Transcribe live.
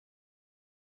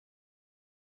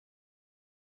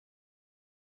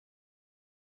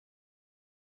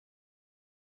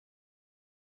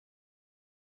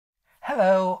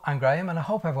Hello, I'm Graham and I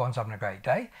hope everyone's having a great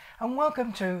day and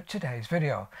welcome to today's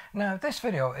video. Now this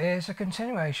video is a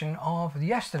continuation of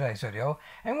yesterday's video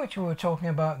in which we were talking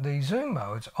about the zoom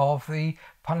modes of the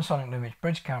Panasonic Lumix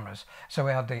bridge cameras. So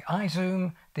we had the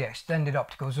iZoom, the extended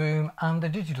optical zoom and the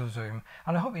digital zoom,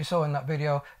 and I hope you saw in that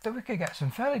video that we could get some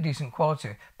fairly decent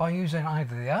quality by using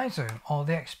either the iZoom or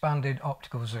the expanded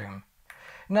optical zoom.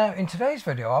 Now in today's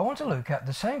video I want to look at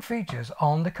the same features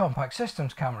on the compact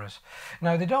systems cameras.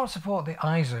 Now they don't support the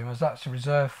iZoom as that's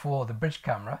reserved for the bridge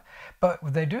camera, but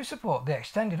they do support the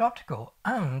extended optical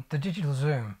and the digital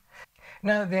zoom.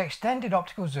 Now the extended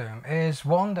optical zoom is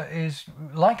one that is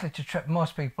likely to trip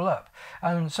most people up,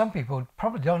 and some people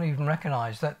probably don't even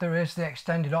recognise that there is the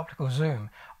extended optical zoom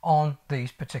on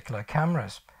these particular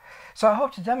cameras. So I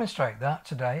hope to demonstrate that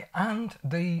today and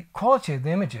the quality of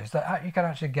the images that you can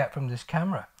actually get from this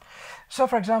camera. So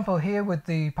for example, here with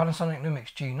the Panasonic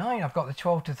Lumix G9 I've got the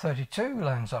 12-32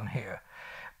 lens on here,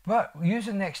 but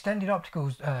using the extended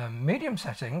optical medium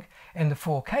setting in the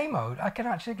 4K mode I can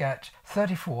actually get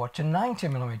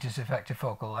 34-90mm effective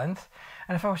focal length,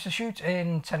 and if I was to shoot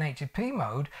in 1080p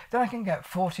mode then I can get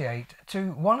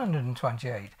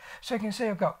 48-128. So you can see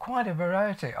I've got quite a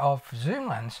variety of zoom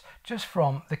lengths just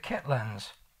from the kit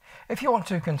lens. If you want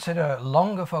to consider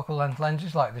longer focal length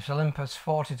lenses like this Olympus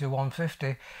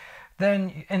 40-150,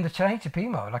 then in the 1080p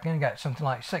mode I can get something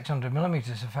like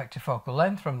 600mm effective focal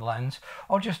length from the lens,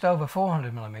 or just over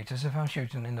 400mm if I'm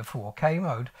shooting in the 4K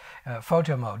mode,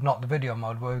 photo mode, not the video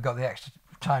mode where we've got the extra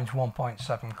times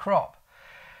 1.7 crop.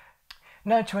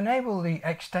 Now to enable the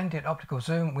extended optical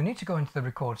zoom we need to go into the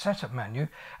record setup menu,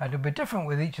 and it'll be different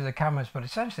with each of the cameras, but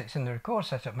essentially it's in the record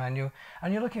setup menu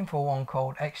and you're looking for one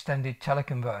called extended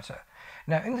teleconverter.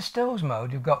 Now in the stills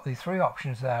mode you've got the three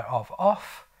options there of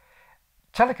off,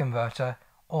 teleconverter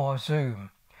or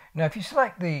zoom. Now if you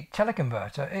select the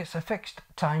teleconverter it's a fixed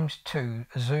 ×2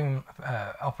 zoom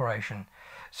operation,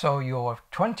 so your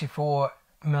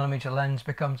 24mm lens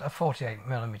becomes a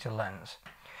 48mm lens.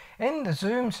 In the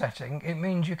zoom setting it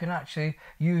means you can actually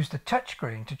use the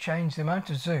touchscreen to change the amount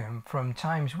of zoom from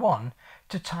 ×1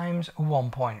 to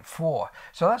 ×1.4.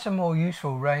 So that's a more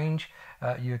useful range.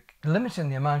 You're limiting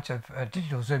the amount of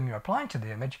digital zoom you're applying to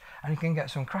the image, and you can get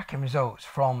some cracking results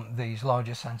from these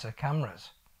larger sensor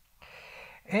cameras.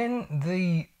 In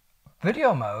the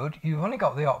video mode you've only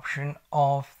got the option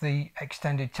of the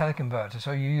extended teleconverter,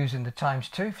 so you're using the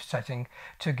 ×2 setting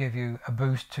to give you a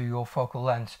boost to your focal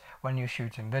length when you're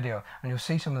shooting video, and you'll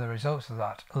see some of the results of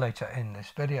that later in this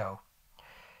video.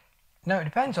 Now it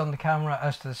depends on the camera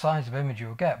as to the size of image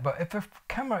you'll get, but if the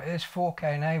camera is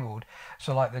 4K enabled,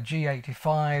 so like the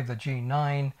G85, the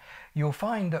G9, you'll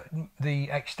find that the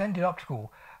extended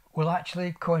optical will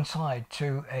actually coincide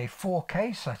to a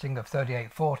 4K setting of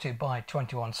 3840 by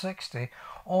 2160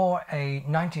 or a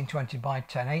 1920 by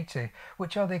 1080,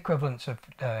 which are the equivalents of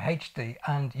HD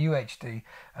and UHD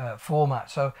format.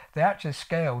 So they actually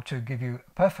scale to give you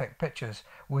perfect pictures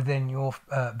within your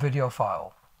video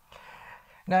file.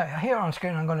 Now here on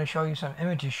screen I'm going to show you some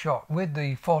images shot with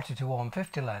the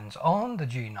 40-150 lens on the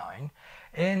G9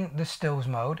 in the stills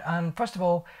mode, and first of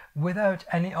all without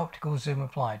any optical zoom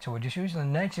applied, so we're just using the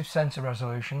native sensor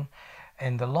resolution.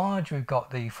 In the large we've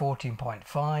got the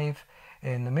 14.5,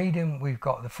 in the medium we've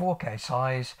got the 4K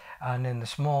size, and in the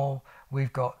small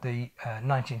we've got the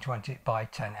 1920 by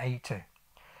 1080.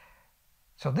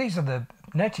 So these are the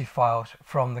native files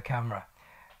from the camera.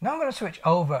 Now I'm going to switch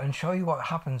over and show you what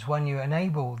happens when you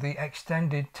enable the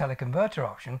extended teleconverter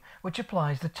option, which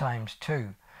applies the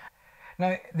 ×2.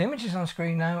 Now the images on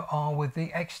screen now are with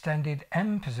the extended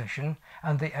M position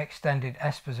and the extended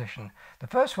S position. The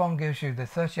first one gives you the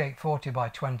 3840 by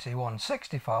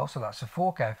 2160 file, so that's a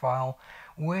 4K file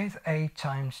with a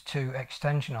 ×2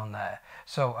 extension on there.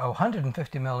 So a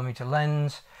 150mm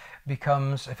lens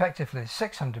becomes effectively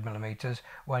 600mm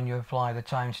when you apply the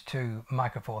 ×2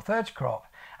 micro four thirds crop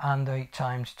and the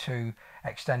 ×2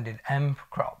 extended M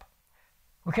crop.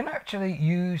 We can actually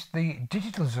use the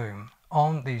digital zoom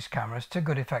on these cameras to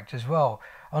good effect as well.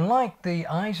 Unlike the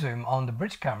iZoom on the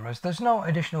bridge cameras, there's no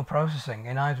additional processing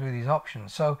in either of these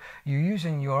options, so you're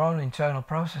using your own internal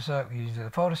processor, using the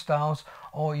photo styles,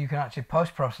 or you can actually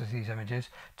post-process these images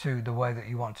to the way that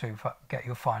you want to get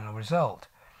your final result.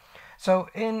 So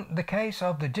in the case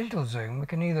of the digital zoom we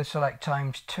can either select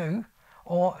 ×2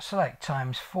 or select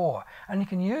 ×4, and you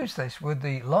can use this with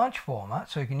the large format,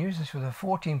 so you can use this with a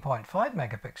 14.5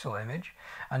 megapixel image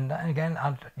and then again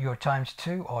add your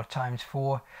 ×2 or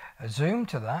 ×4 zoom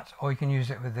to that, or you can use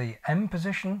it with the M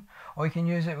position, or you can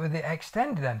use it with the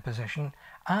extended M position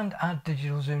and add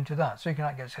digital zoom to that, so you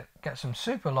can get some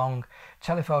super long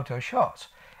telephoto shots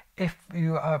if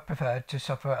you are prepared to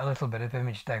suffer a little bit of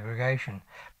image degradation.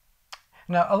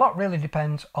 Now, a lot really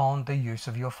depends on the use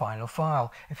of your final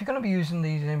file. If you're going to be using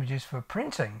these images for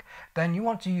printing, then you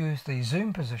want to use the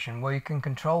zoom position where you can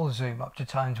control the zoom up to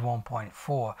times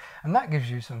 1.4, and that gives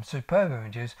you some superb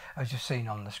images as you've seen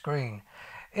on the screen.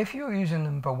 If you're using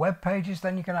them for web pages,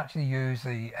 then you can actually use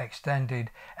the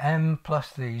extended M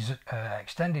plus the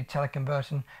extended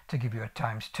teleconversion to give you a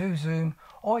 ×2 zoom,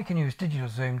 or you can use digital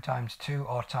zoom ×2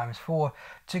 or ×4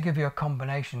 to give you a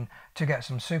combination to get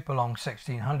some super long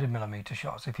 1600mm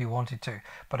shots if you wanted to.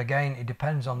 But again, it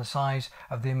depends on the size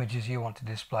of the images you want to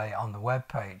display on the web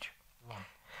page.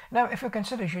 Now, if you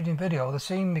consider shooting video, the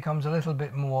scene becomes a little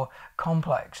bit more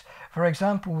complex. For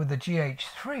example, with the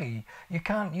GH3, you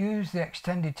can't use the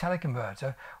extended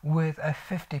teleconverter with a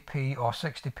 50p or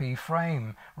 60p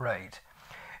frame rate.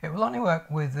 It will only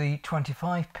work with the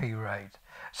 25p rate.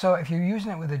 So if you're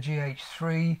using it with the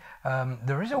GH3,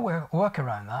 there is a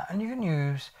workaround that, and you can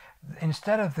use,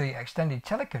 instead of the extended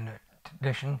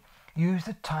teleconversion, use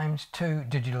the ×2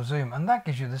 digital zoom, and that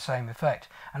gives you the same effect.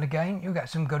 And again, you get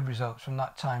some good results from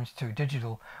that ×2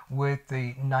 digital with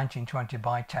the 1920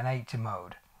 by 1080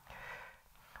 mode.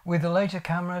 With the later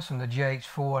cameras from the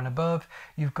GH4 and above,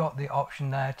 you've got the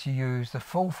option there to use the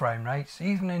full frame rates.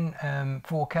 Even in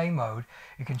 4K mode,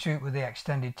 you can shoot with the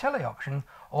extended tele option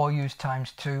or use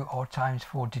 ×2 or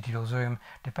 ×4 digital zoom,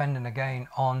 depending again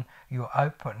on your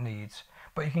output needs.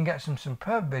 But you can get some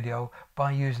superb video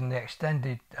by using the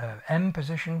extended M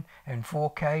position in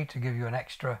 4K to give you an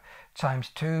extra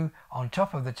 ×2 on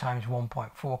top of the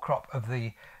 ×1.4 crop of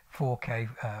the 4K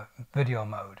video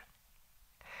mode.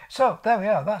 So there we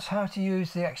are, that's how to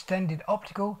use the extended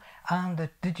optical and the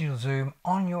digital zoom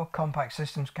on your compact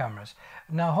systems cameras.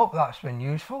 Now I hope that's been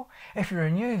useful. If you're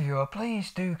a new viewer,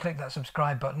 please do click that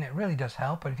subscribe button, it really does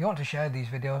help. And if you want to share these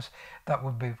videos, that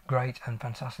would be great and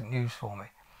fantastic news for me.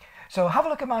 So have a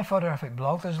look at my photographic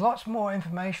blog. There's lots more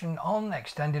information on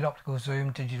extended optical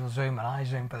zoom, digital zoom and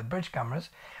iZoom for the bridge cameras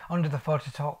under the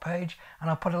phototalk page, and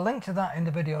I'll put a link to that in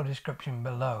the video description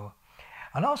below.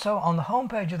 And also on the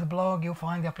homepage of the blog you'll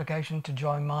find the application to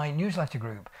join my newsletter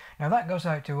group. Now that goes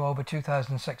out to over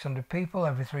 2,600 people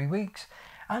every 3 weeks,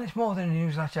 and it's more than a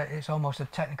newsletter, it's almost a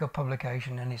technical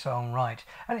publication in its own right,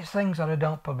 and it's things that I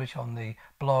don't publish on the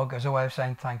blog as a way of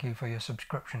saying thank you for your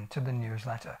subscription to the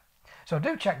newsletter. So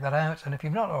do check that out, and if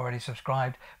you've not already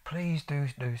subscribed, please do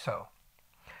so.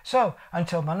 So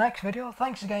until my next video,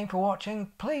 thanks again for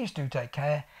watching, please do take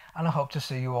care, and I hope to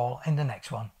see you all in the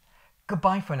next one.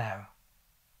 Goodbye for now.